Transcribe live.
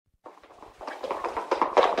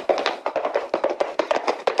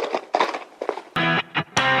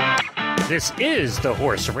This is the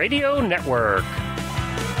Horse Radio Network.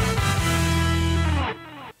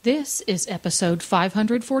 This is episode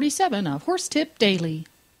 547 of Horse Tip Daily.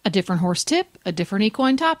 A different horse tip, a different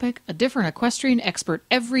equine topic, a different equestrian expert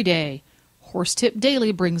every day. Horse Tip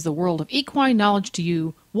Daily brings the world of equine knowledge to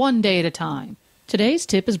you one day at a time. Today's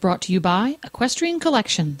tip is brought to you by Equestrian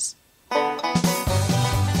Collections.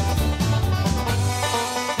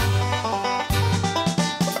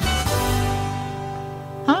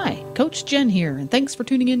 Hi, Coach Jenn here, and thanks for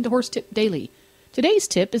tuning in to Horse Tip Daily. Today's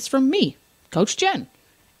tip is from me, Coach Jenn,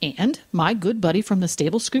 and my good buddy from the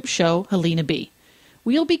Stable Scoop show, Helena B.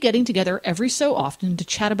 We'll be getting together every so often to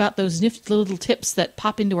chat about those nifty little tips that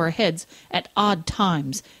pop into our heads at odd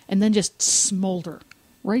times and then just smolder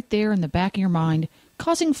right there in the back of your mind,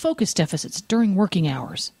 causing focus deficits during working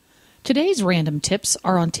hours. Today's random tips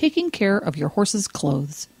are on taking care of your horse's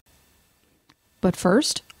clothes. But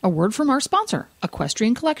first, a word from our sponsor,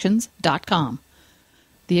 EquestrianCollections.com.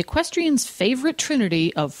 The equestrian's favorite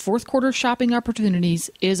trinity of fourth quarter shopping opportunities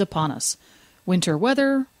is upon us. Winter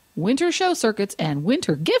weather, winter show circuits, and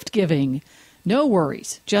winter gift giving. No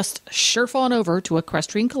worries. Just surf on over to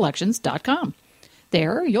EquestrianCollections.com.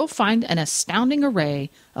 There, you'll find an astounding array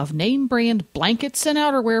of name-brand blankets and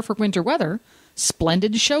outerwear for winter weather,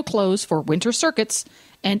 splendid show clothes for winter circuits,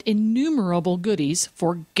 and innumerable goodies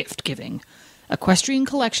for gift giving.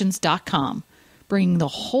 EquestrianCollections.com, bringing the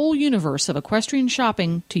whole universe of equestrian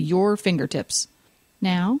shopping to your fingertips.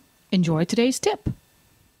 Now, enjoy today's tip.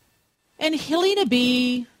 And Helena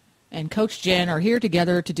B. and Coach Jenn are here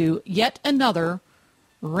together to do yet another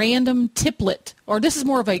random tiplet. Or this is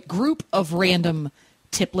more of a group of random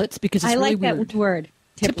tiplets because it's really weird. I like that word,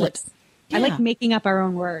 tiplets. Yeah. I like making up our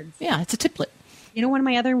own words. Yeah, it's a tiplet. You know, one of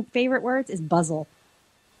my other favorite words is buzzle.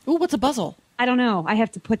 Ooh, what's a buzzle? I don't know. I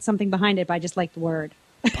have to put something behind it, but I just like the word.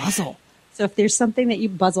 Buzzle. So if there's something that you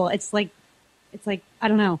buzzle, it's like, I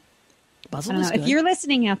don't know. Buzzle I don't is know. good. If you're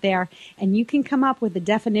listening out there and you can come up with a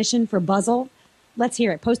definition for buzzle, let's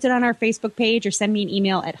hear it. Post it on our Facebook page or send me an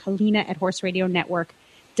email at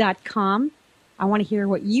helena@horseradionetwork.com. I want to hear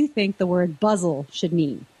what you think the word buzzle should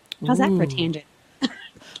mean. How's that for a tangent? Can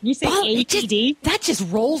you say ATD? That just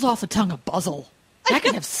rolls off the tongue of buzzle. That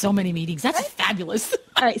could have so many meanings. That's fabulous.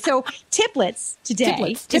 All right, so tiplets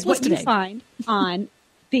today is what you find on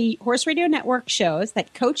the Horse Radio Network shows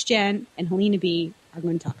that Coach Jenn and Helena B are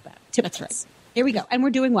going to talk about. Tiplets. That's right. Here we go. And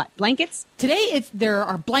we're doing what? Blankets? Today there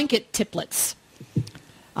are blanket tiplets.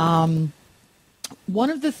 One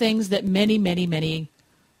of the things that many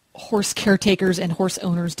horse caretakers and horse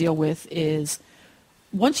owners deal with is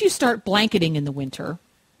once you start blanketing in the winter,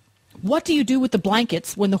 what do you do with the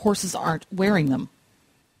blankets when the horses aren't wearing them?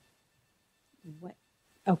 What?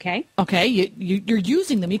 Okay. Okay, you're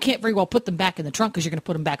using them. You can't very well put them back in the trunk because you're going to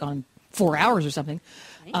put them back on 4 hours or something.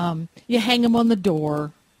 Right. You hang them on the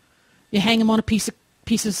door. You hang them on a piece of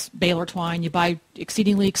baler twine. You buy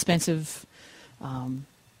exceedingly expensive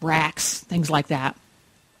racks, things like that.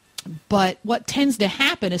 But what tends to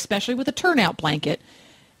happen, especially with a turnout blanket,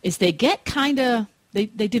 is they get they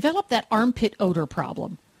develop that armpit odor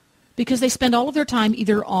problem because they spend all of their time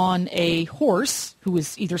either on a horse who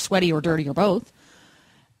is either sweaty or dirty or both,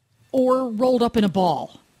 or rolled up in a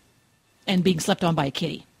ball and being slept on by a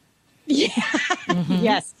kitty. Yeah. Mm-hmm.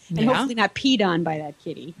 Yes. And hopefully not peed on by that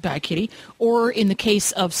kitty. By a kitty. Or in the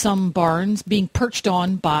case of some barns, being perched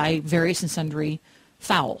on by various and sundry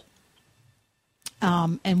fowl.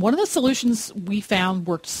 And one of the solutions we found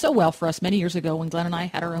worked so well for us many years ago when Glenn and I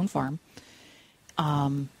had our own farm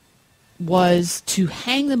was to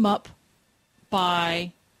hang them up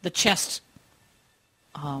by the chest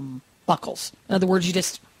buckles. In other words, you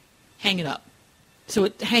just hang it up. So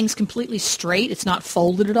it hangs completely straight. It's not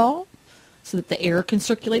folded at all so that the air can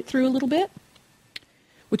circulate through a little bit,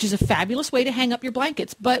 which is a fabulous way to hang up your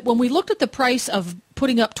blankets. But when we looked at the price of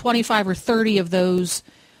putting up 25 or 30 of those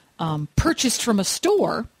purchased from a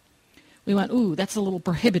store, we went, ooh, that's a little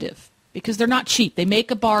prohibitive because they're not cheap. They make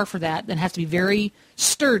a bar for that that has to be very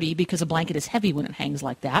sturdy because a blanket is heavy when it hangs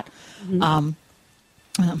like that. Mm-hmm.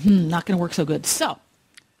 Not going to work so good. So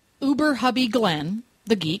Uber hubby Glenn,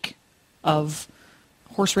 the geek of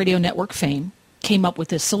Horse Radio Network fame, came up with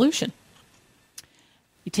this solution.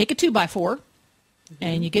 You take a 2x4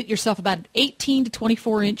 and you get yourself about an 18 to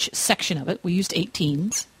 24-inch section of it. We used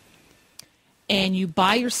 18s. And you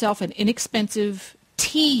buy yourself an inexpensive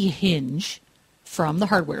T-hinge from the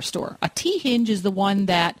hardware store. A T-hinge is the one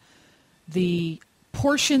that the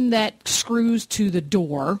portion that screws to the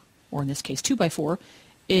door, or in this case 2x4,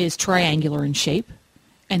 is triangular in shape.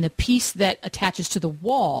 And the piece that attaches to the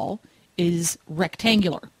wall is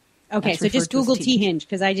rectangular. Okay, so just Google T-hinge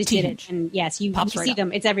because I just did it. And yes, you see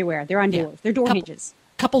them. It's everywhere. They're on doors. They're door hinges.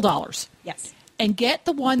 Couple dollars. Yes. And get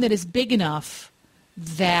the one that is big enough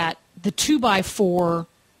that the 2x4,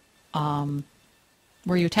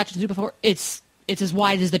 where you attach the 2x4, it's as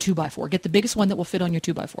wide as the 2x4. Get the biggest one that will fit on your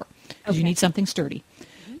 2x4 because you need something sturdy.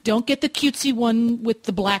 Mm-hmm. Don't get the cutesy one with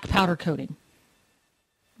the black powder coating.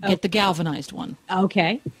 Get the galvanized one.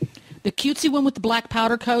 Okay. The cutesy one with the black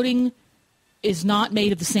powder coating is not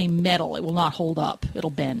made of the same metal. It will not hold up. It'll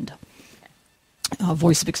bend.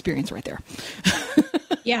 Voice of experience right there.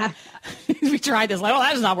 Yeah. We tried this. Like,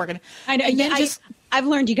 that's not working. I know. I've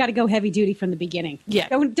learned you got to go heavy duty from the beginning. Yeah.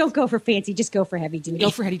 Don't go for fancy. Just go for heavy duty. Go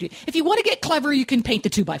for heavy duty. If you want to get clever, you can paint the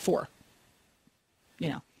 2x4.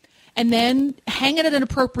 And then hang it at an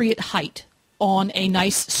appropriate height on a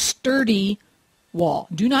nice sturdy wall.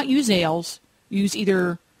 Do not use nails. Use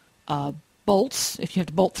either bolts, if you have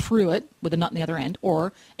to bolt through it with a nut in the other end,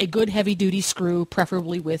 or a good heavy-duty screw,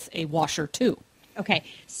 preferably with a washer, too. Okay,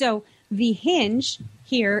 so the hinge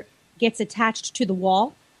here gets attached to the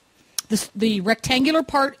wall? The rectangular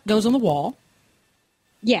part goes on the wall.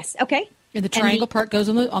 Yes, okay. And the triangle part goes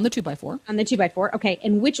on the 2x4. On the 2x4, okay.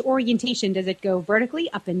 And which orientation does it go vertically,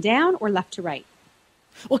 up and down, or left to right?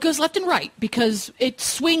 Well, it goes left and right because it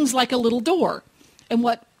swings like a little door. And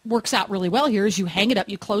what works out really well here is you hang it up,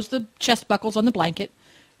 you close the chest buckles on the blanket,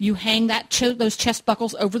 you hang those chest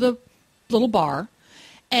buckles over the little bar,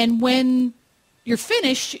 and when you're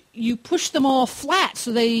finished, you push them all flat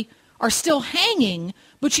so they are still hanging,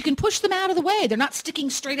 but you can push them out of the way. They're not sticking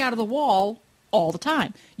straight out of the wall all the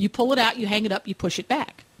time. You pull it out, you hang it up, you push it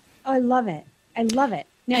back. Oh, I love it. I love it.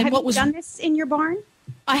 Now, have you done this in your barn?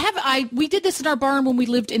 We did this in our barn when we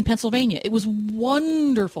lived in Pennsylvania. It was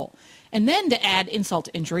wonderful. And then to add insult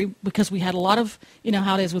to injury, because we had a lot of,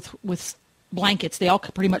 how it is with blankets, they all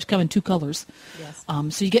pretty much come in two colors. Yes.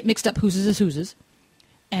 So you get mixed up whoses as whoses,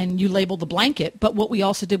 and you label the blanket. But what we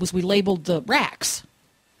also did was we labeled the racks.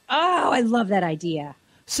 Oh, I love that idea.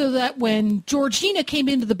 So that when Georgina came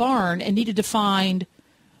into the barn and needed to find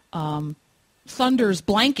Thunder's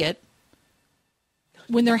blanket,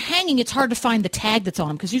 when they're hanging, it's hard to find the tag that's on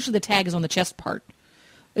them, because usually the tag is on the chest part.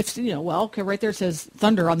 If right there it says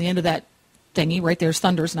Thunder on the end of that thingy. Right there's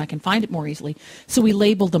Thunder's, and I can find it more easily. So we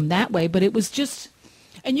labeled them that way. But it was just,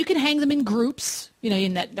 and you can hang them in groups,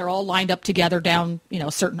 in that they're all lined up together down,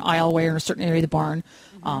 a certain aisleway or a certain area of the barn.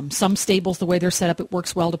 Mm-hmm. Some stables, the way they're set up, it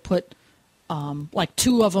works well to put like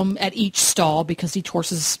two of them at each stall, because each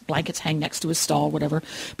horse's blankets hang next to his stall, whatever.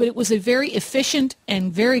 But it was a very efficient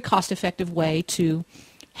and very cost-effective way to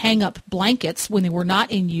hang up blankets when they were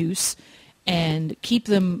not in use, and keep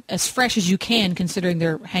them as fresh as you can, considering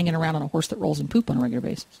they're hanging around on a horse that rolls in poop on a regular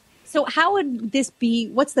basis. So how would this be,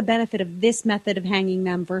 what's the benefit of this method of hanging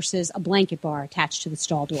them versus a blanket bar attached to the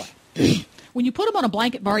stall door? When you put them on a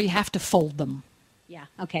blanket bar, you have to fold them. Yeah,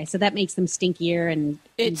 okay, so that makes them stinkier. And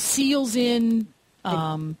it seals in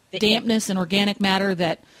dampness and organic matter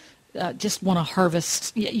that just want to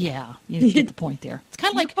harvest. Yeah, you get the point there. It's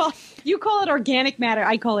kind of like... You call it organic matter,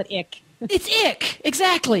 I call it ick. It's ick,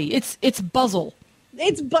 exactly. It's buzzle.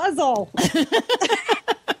 It's buzzle.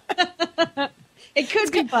 It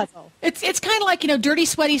could be buzzle. It's kind of like, dirty,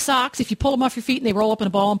 sweaty socks. If you pull them off your feet and they roll up in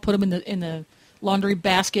a ball and put them in the laundry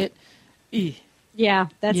basket. Yeah,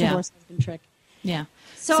 that's a horse husband trick. Yeah.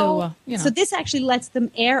 So this actually lets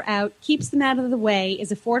them air out, keeps them out of the way,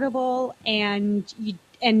 is affordable, and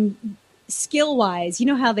skill-wise,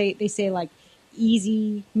 how they say, like,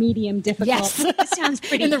 easy, medium, difficult. Yes. This sounds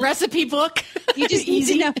pretty. In the recipe book. You just need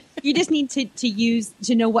to know. You just need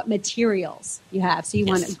to know what materials you have. So you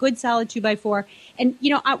want a good solid 2x4. And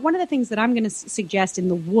one of the things that I'm going to suggest in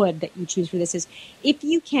the wood that you choose for this is, if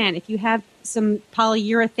you have some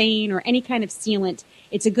polyurethane or any kind of sealant,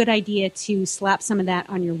 it's a good idea to slap some of that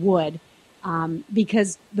on your wood,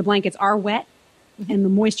 because the blankets are wet, and the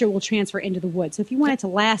moisture will transfer into the wood. So if you want it to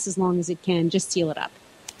last as long as it can, just seal it up.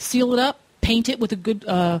 Seal it up. Paint it with a good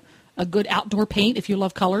outdoor paint. If you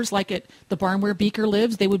love colors, like at the barn where Beaker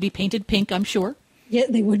lives, they would be painted pink, I'm sure. Yeah,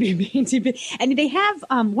 they would be painted pink. And they have,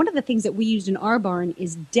 one of the things that we used in our barn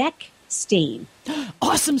is deck stain.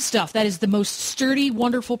 Awesome stuff. That is the most sturdy,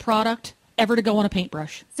 wonderful product ever to go on a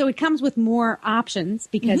paintbrush. So it comes with more options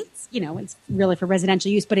because, it's really for residential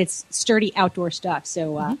use, but it's sturdy outdoor stuff.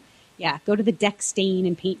 So, go to the deck stain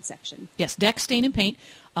and paint section. Yes, deck stain and paint.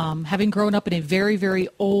 Having grown up in a very, very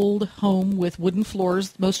old home with wooden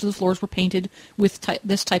floors, most of the floors were painted with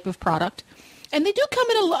this type of product. And they do come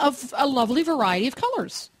in a lovely variety of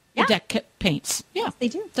colors, the deck paints. Yeah, yes, they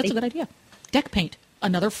do. That's a good idea. Deck paint,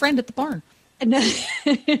 another friend at the barn.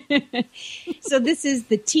 So this is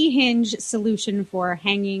the T-hinge solution for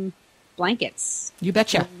hanging blankets. You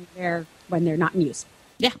betcha. When they're not in use.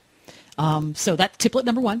 Yeah. So that's tiplet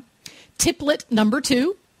number 1. Tiplet number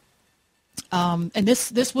 2. And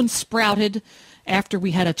this one sprouted after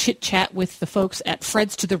we had a chit-chat with the folks at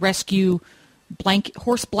Fred's to the Rescue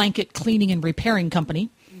Horse Blanket Cleaning and Repairing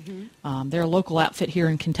Company. Mm-hmm. They're a local outfit here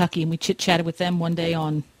in Kentucky, and we chit-chatted with them one day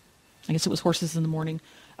on, I guess it was Horses in the Morning,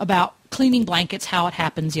 about cleaning blankets, how it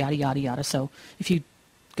happens, yada, yada, yada. So if you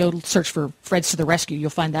go search for Fred's to the Rescue, you'll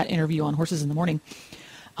find that interview on Horses in the Morning.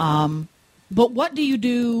 But what do you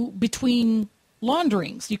do between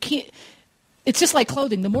launderings? You can't. It's just like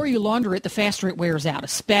clothing. The more you launder it, the faster it wears out,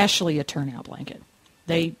 especially a turnout blanket.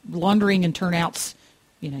 Laundering and turnouts,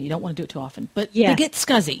 you don't want to do it too often. But they get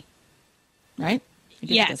scuzzy, right?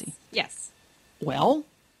 Scuzzy. Yes. Well,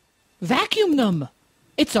 vacuum them.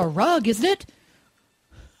 It's a rug, isn't it?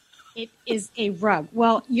 It is a rug.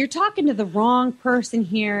 Well, you're talking to the wrong person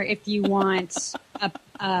here if you want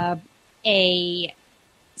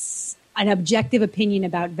an objective opinion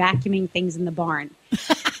about vacuuming things in the barn.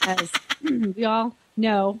 Because we all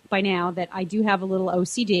know by now that I do have a little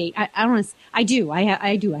OCD. I do. I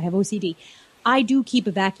have OCD. I do keep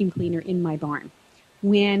a vacuum cleaner in my barn.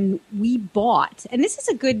 When we bought, and this is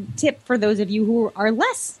a good tip for those of you who are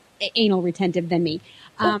less anal retentive than me.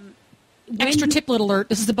 Extra tiplet alert.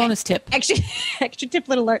 This is a bonus tip. Extra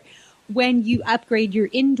tiplet alert. When you upgrade your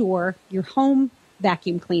home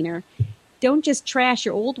vacuum cleaner, don't just trash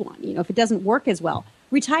your old one. If it doesn't work as well,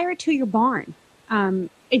 retire it to your barn.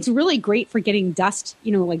 It's really great for getting dust,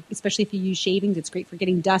 especially if you use shavings, it's great for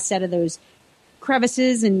getting dust out of those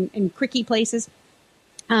crevices and cricky places.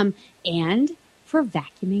 And for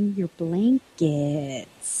vacuuming your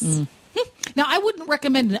blankets. Mm. Now, I wouldn't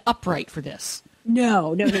recommend an upright for this.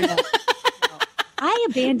 No. I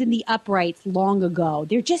abandoned the uprights long ago.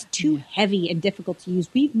 They're just too heavy and difficult to use.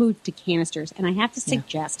 We've moved to canisters, and I have to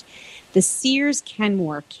suggest the Sears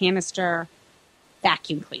Kenmore canister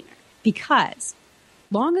vacuum cleaner, because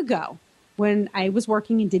long ago, when I was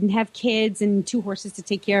working and didn't have kids and 2 horses to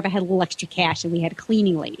take care of, I had a little extra cash, and we had a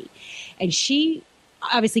cleaning lady. And she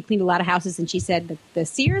obviously cleaned a lot of houses, and she said that the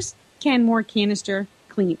Sears Kenmore canister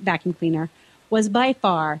vacuum cleaner was by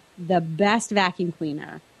far the best vacuum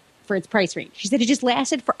cleaner for its price range. She said it just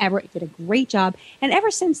lasted forever. It did a great job. And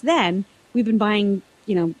ever since then, we've been buying,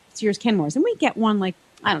 Sears Kenmores. And we get one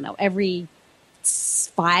every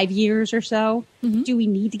 5 years or so. Mm-hmm. Do we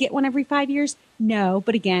need to get one every 5 years? No.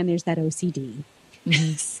 But again, there's that OCD.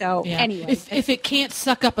 Mm-hmm. So anyway. If it can't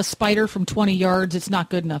suck up a spider from 20 yards, it's not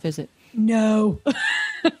good enough, is it? No.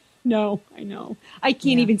 No, I know. I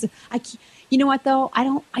can't even. You know what, though?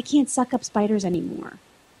 I can't suck up spiders anymore.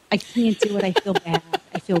 I can't do it. I feel bad.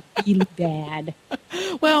 I feel really bad.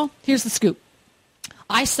 Well, here's the scoop.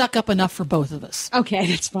 I suck up enough for both of us. Okay,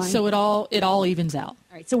 that's fine. So it all evens out. All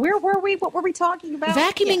right. So where were we? What were we talking about?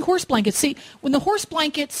 Vacuuming horse blankets. See, when the horse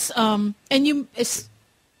blankets, and you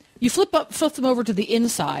flip them over to the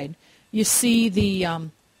inside, you see the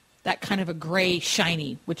that kind of a gray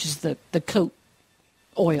shiny, which is the coat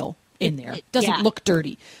oil in there. It doesn't look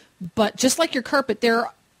dirty, but just like your carpet,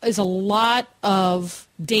 there is a lot of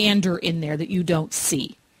dander in there that you don't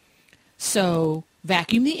see. So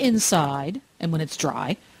vacuum the inside, and when it's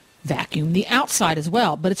dry, vacuum the outside as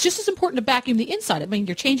well. But it's just as important to vacuum the inside. I mean,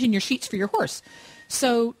 you're changing your sheets for your horse.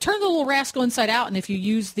 So turn the little rascal inside out, and if you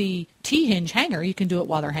use the T-hinge hanger, you can do it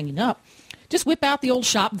while they're hanging up. Just whip out the old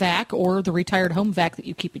shop vac or the retired home vac that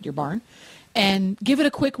you keep at your barn and give it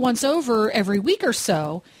a quick once over every week or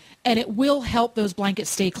so, and it will help those blankets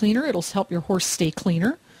stay cleaner. It'll help your horse stay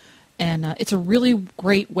cleaner. And it's a really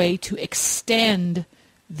great way to extend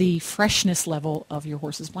the freshness level of your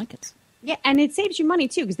horse's blankets. Yeah, and it saves you money,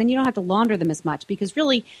 too, because then you don't have to launder them as much. Because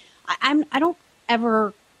really, I don't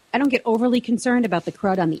get overly concerned about the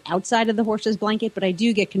crud on the outside of the horse's blanket, but I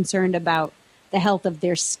do get concerned about the health of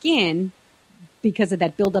their skin because of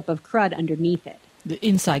that buildup of crud underneath it. The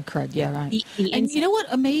inside crud, yeah, right. The and you know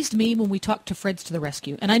what amazed me when we talked to Fred's to the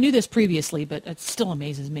Rescue? And I knew this previously, but it still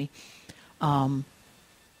amazes me.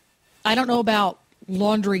 I don't know about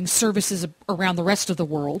laundering services around the rest of the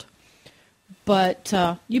world, but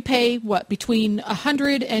you pay, between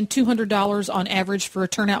 $100 and $200 on average for a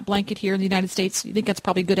turnout blanket here in the United States. You think that's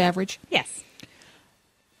probably a good average? Yes.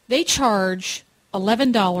 They charge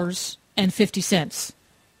 $11.50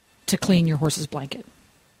 to clean your horse's blanket.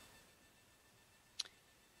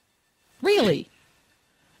 Really?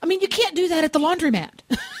 I mean, you can't do that at the laundromat.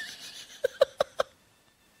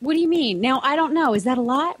 What do you mean? Now, I don't know. Is that a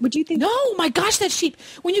lot? Would you think? No, my gosh, that's cheap.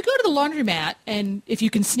 When you go to the laundromat, and if you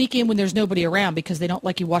can sneak in when there's nobody around because they don't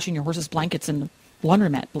like you washing your horse's blankets in the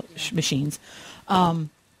laundromat machines,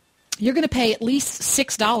 you're going to pay at least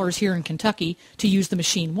 $6 here in Kentucky to use the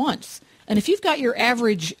machine once. And if you've got your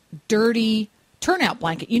average dirty turnout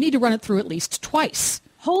blanket, you need to run it through at least twice.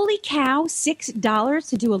 Holy cow, $6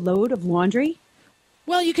 to do a load of laundry?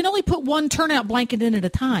 Well, you can only put one turnout blanket in at a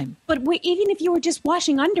time. But wait, even if you were just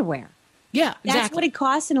washing underwear. Yeah, That's exactly. what it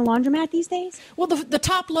costs in a laundromat these days? Well, the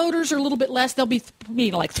top loaders are a little bit less. They'll be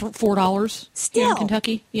like $4 Still. here in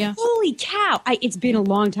Kentucky. Yeah. Holy cow. It's been a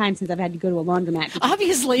long time since I've had to go to a laundromat.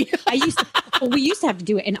 Obviously. We used to have to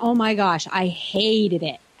do it, and oh my gosh, I hated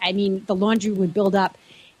it. I mean, the laundry would build up,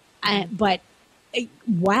 but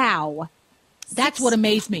wow. That's what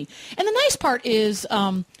amazed me. And the nice part is,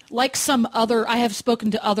 like I have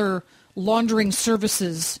spoken to other laundering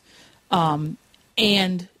services,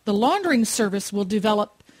 and the laundering service will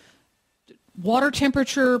develop water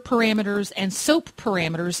temperature parameters and soap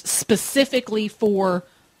parameters specifically for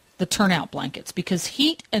the turnout blankets, because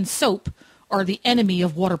heat and soap are the enemy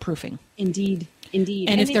of waterproofing. Indeed. And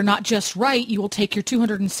if they're not just right, you will take your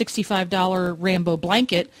 $265 Rambo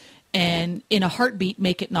blanket and in a heartbeat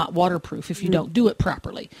make it not waterproof if you don't do it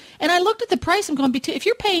properly. And I looked at the price and going, if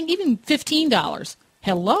you're paying even $15,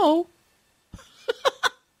 hello?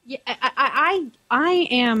 Yeah, I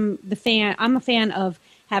am the fan. I'm a fan of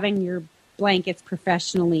having your blankets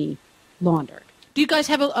professionally laundered. Do you guys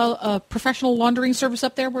have a professional laundering service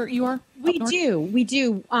up there where you are? We do.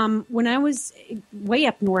 When I was way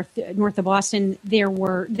up north of Boston, there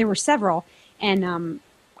were several, and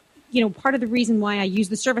part of the reason why I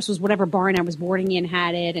used the service was whatever barn I was boarding in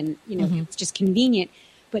had it, and it's just convenient.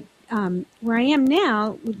 But where I am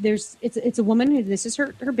now, it's a woman who this is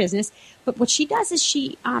her business. But what she does is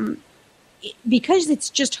she because it's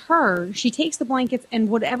just her, she takes the blankets and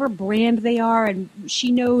whatever brand they are, and she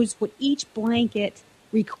knows what each blanket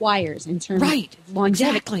requires in terms of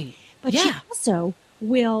longevity. Exactly. But she also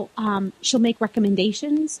will she'll make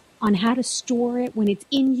recommendations on how to store it when it's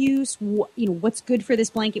in use. What's good for this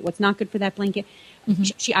blanket, what's not good for that blanket. Mm-hmm.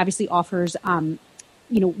 She obviously offers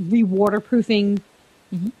re-waterproofing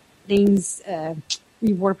things,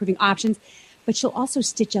 re-waterproofing options, but she'll also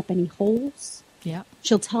stitch up any holes. Yeah,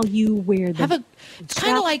 she'll tell you where it's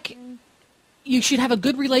kind of like you should have a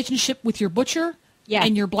good relationship with your butcher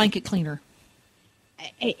and your blanket cleaner.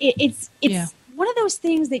 It's one of those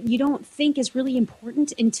things that you don't think is really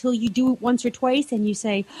important until you do it once or twice and you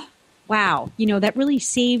say, wow, that really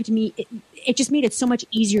saved me. It just made it so much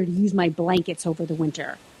easier to use my blankets over the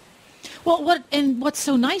winter. Well, what's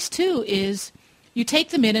so nice too is you take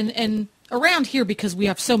them in and around here, because we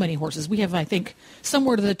have so many horses, we have, I think,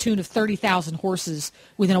 somewhere to the tune of 30,000 horses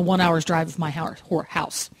within a 1 hour's drive of my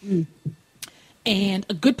house. Mm. And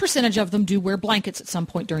a good percentage of them do wear blankets at some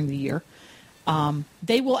point during the year.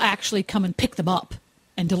 They will actually come and pick them up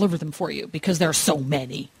and deliver them for you because there are so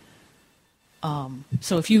many.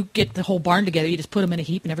 So if you get the whole barn together, you just put them in a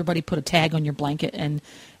heap and everybody put a tag on your blanket. And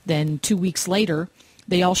then 2 weeks later,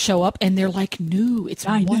 they all show up and they're like new. It's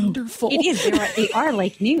wonderful. It is. They are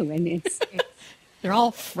like new. And it's they're all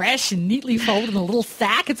fresh and neatly folded in a little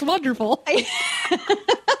sack. It's wonderfful. So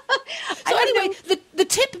anyway, the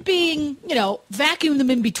tip being, vacuum them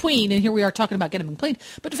in between. And here we are talking about getting them cleaned.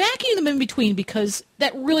 But vacuum them in between because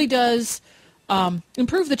that really does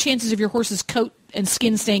improve the chances of your horse's coat and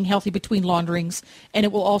skin staying healthy between launderings, and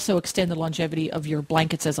it will also extend the longevity of your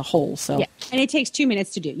blankets as a whole. So, yeah, and it takes 2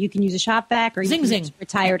 minutes to do. You can use a shop vac or you can use a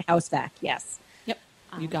retired house vac. Yes. Yep,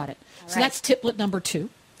 you got it. So that's tiplet number 2.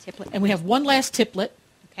 Tiplet. And we have one last tiplet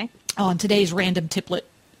on today's random tiplet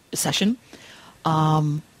session.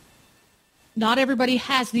 Not everybody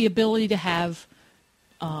has the ability to have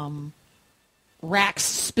racks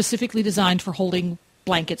specifically designed for holding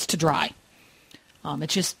blankets to dry.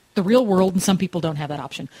 It's just the real world, and some people don't have that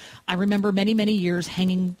option. I remember many, many years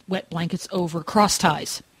hanging wet blankets over cross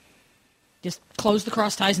ties. Just close the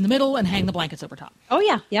cross ties in the middle and hang the blankets over top. Oh,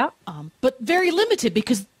 yeah, yeah. But very limited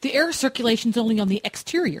because the air circulation is only on the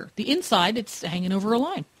exterior. The inside, it's hanging over a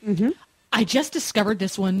line. Mm-hmm. I just discovered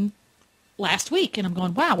this one last week, and I'm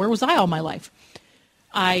going, wow, where was I all my life?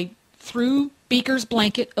 I threw Beaker's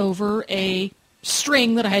blanket over a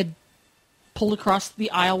string that I had pulled across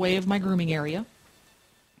the aisleway of my grooming area.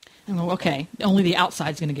 And I go, okay, only the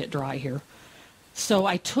outside's going to get dry here. So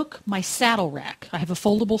I took my saddle rack. I have a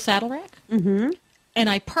foldable saddle rack. Mm-hmm. And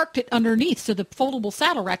I parked it underneath so the foldable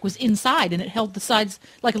saddle rack was inside and it held the sides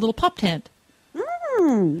like a little pup tent.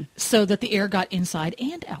 Mm. So that the air got inside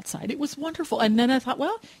and outside. It was wonderful. And then I thought,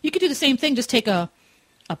 well, you could do the same thing. Just take a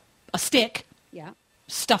stick. Yeah.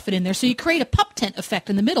 Stuff it in there. So you create a pup tent effect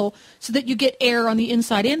in the middle so that you get air on the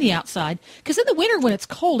inside and the outside. Because in the winter when it's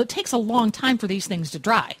cold, it takes a long time for these things to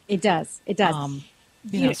dry. It does. It does.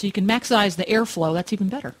 So you can maximize the airflow. That's even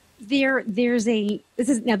better.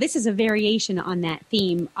 This is a variation on that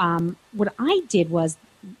theme. What I did was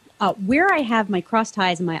where I have my cross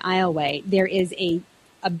ties and my aisleway, there is a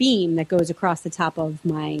beam that goes across the top of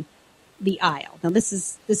the aisle. Now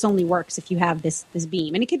this only works if you have this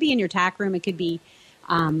beam, and it could be in your tack room, it could be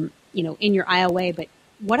in your aisleway. But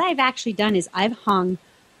what I've actually done is I've hung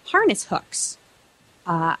harness hooks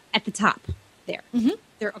at the top there. Mm-hmm.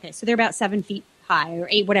 So they're about 7 feet high, or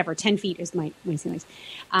 8, whatever. 10 feet is my ceilings.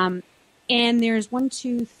 And there's 4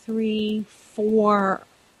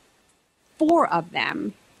 of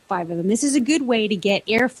them. 5 of them. This is a good way to get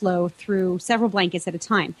airflow through several blankets at a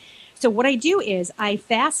time. So what I do is I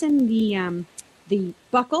fasten the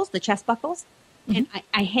buckles, the chest buckles, mm-hmm. and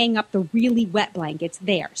I hang up the really wet blankets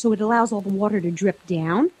there. So it allows all the water to drip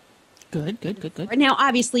down. Good. Now,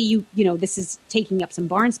 obviously, you know, this is taking up some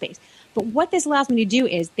barn space. But what this allows me to do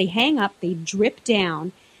is they hang up, they drip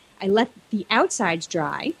down. I let the outsides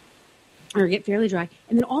dry, or get fairly dry.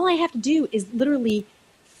 And then all I have to do is literally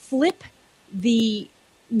flip the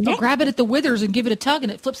neck. Grab it at the withers and give it a tug,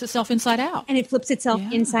 and it flips itself inside out. And it flips itself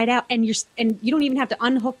inside out, and you don't even have to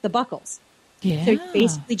unhook the buckles. Yeah. So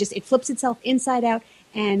basically, it flips itself inside out,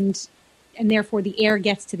 and therefore the air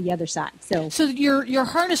gets to the other side. So your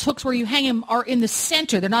harness hooks where you hang them are in the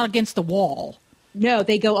center; they're not against the wall. No,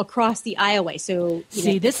 they go across the aisleway. So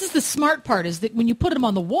this is the smart part: is that when you put them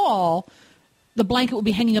on the wall, the blanket will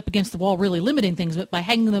be hanging up against the wall, really limiting things. But by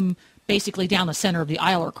hanging them basically down the center of the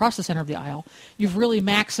aisle or across the center of the aisle, you've really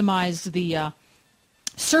maximized the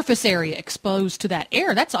surface area exposed to that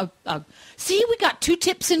air. That's see, we got 2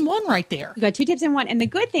 tips in one right there. We got 2 tips in one. And the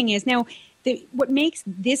good thing is now, what makes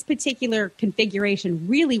this particular configuration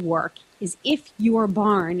really work is if your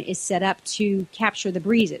barn is set up to capture the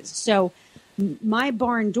breezes. So my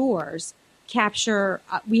barn doors capture,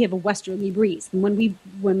 we have a westerly breeze.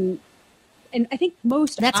 And and I think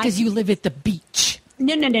most... That's because you live at the beach.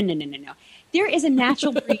 No. There is a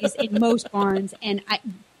natural breeze in most barns, and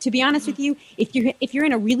to be honest with you, if you're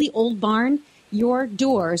in a really old barn, your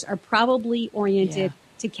doors are probably oriented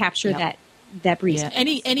to capture that breeze. Yeah.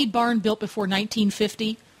 Any barn built before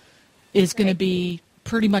 1950 is going to be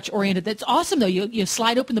pretty much oriented. That's awesome, though. You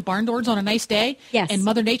slide open the barn doors on a nice day, and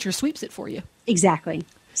Mother Nature sweeps it for you. Exactly.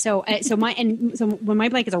 So when my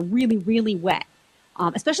blankets are really, really wet,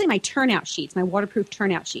 especially my turnout sheets, my waterproof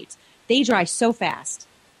turnout sheets, they dry so fast.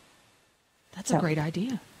 That's a great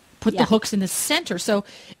idea. Put the hooks in the center. So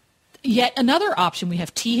yet another option, we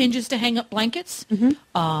have T-hinges to hang up blankets.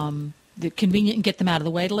 Mm-hmm. They're convenient and get them out of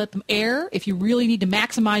the way to let them air. If you really need to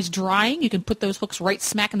maximize drying, you can put those hooks right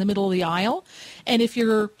smack in the middle of the aisle. And if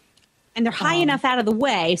you're... And they're high enough out of the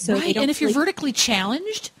way so they don't... And if you're vertically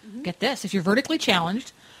challenged, get this, if you're vertically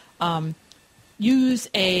challenged, use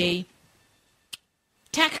a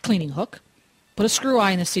tack cleaning hook, put a screw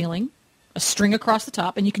eye in the ceiling, a string across the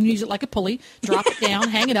top, and you can use it like a pulley, drop it down,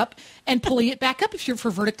 hang it up, and pulley it back up if you're for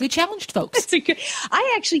vertically challenged folks.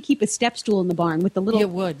 I actually keep a step stool in the barn with the little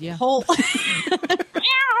hole.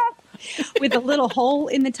 With a little hole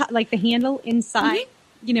in the top, like the handle inside,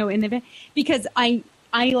 in the because I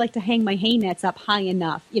like to hang my hay nets up high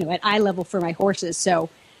enough, at eye level for my horses. So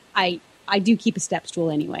I do keep a step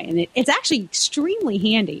stool anyway, and it's actually extremely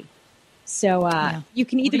handy. So you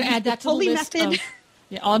can either add that pulley method.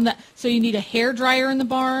 On that. So you need a hair dryer in the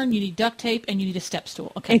barn, you need duct tape, and you need a step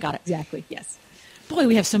stool. Okay, got it. Exactly. Yes. Boy,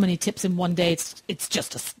 we have so many tips in one day. It's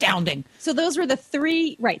just astounding. So those were the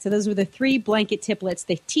 3, right? So those were the 3 blanket tiplets: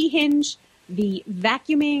 the T-hinge, the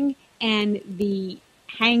vacuuming, and the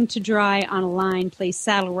hang to dry on a line, place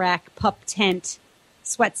saddle rack, pup tent,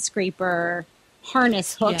 sweat scraper,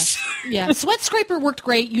 harness hooks. Yeah. Sweat scraper worked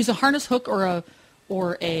great. Use a harness hook or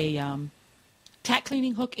a tack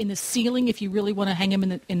cleaning hook in the ceiling if you really want to hang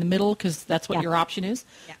them in the middle, because that's what your option is.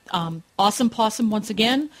 Yeah. Awesome Possum once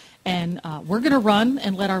again, and we're going to run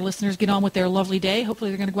and let our listeners get on with their lovely day. Hopefully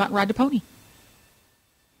they're going to go out and ride the pony.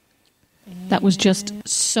 That was just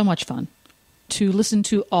so much fun. To listen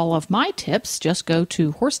to all of my tips, just go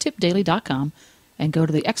to horsetipdaily.com and go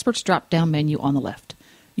to the Experts drop-down menu on the left.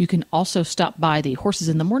 You can also stop by the Horses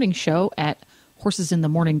in the Morning show at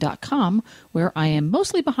horsesinthemorning.com, where I am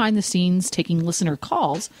mostly behind the scenes taking listener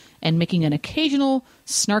calls and making an occasional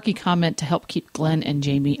snarky comment to help keep Glenn and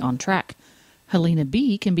Jamie on track. Helena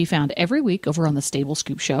B. can be found every week over on the Stable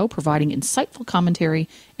Scoop Show, providing insightful commentary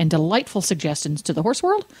and delightful suggestions to the horse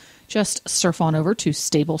world. Just surf on over to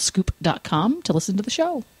stablescoop.com to listen to the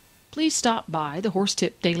show. Please stop by the Horse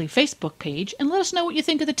Tip Daily Facebook page and let us know what you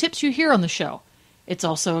think of the tips you hear on the show. It's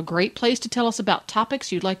also a great place to tell us about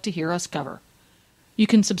topics you'd like to hear us cover. You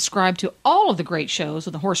can subscribe to all of the great shows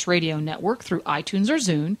on the Horse Radio Network through iTunes or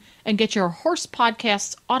Zune and get your horse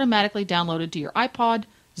podcasts automatically downloaded to your iPod,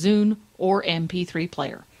 Zune, or MP3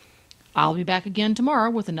 player. I'll be back again tomorrow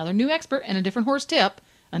with another new expert and a different horse tip.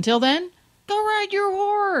 Until then, go ride your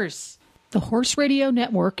horse! The Horse Radio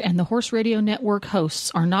Network and the Horse Radio Network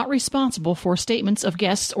hosts are not responsible for statements of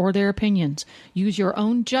guests or their opinions. Use your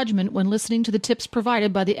own judgment when listening to the tips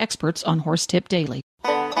provided by the experts on Horse Tip Daily.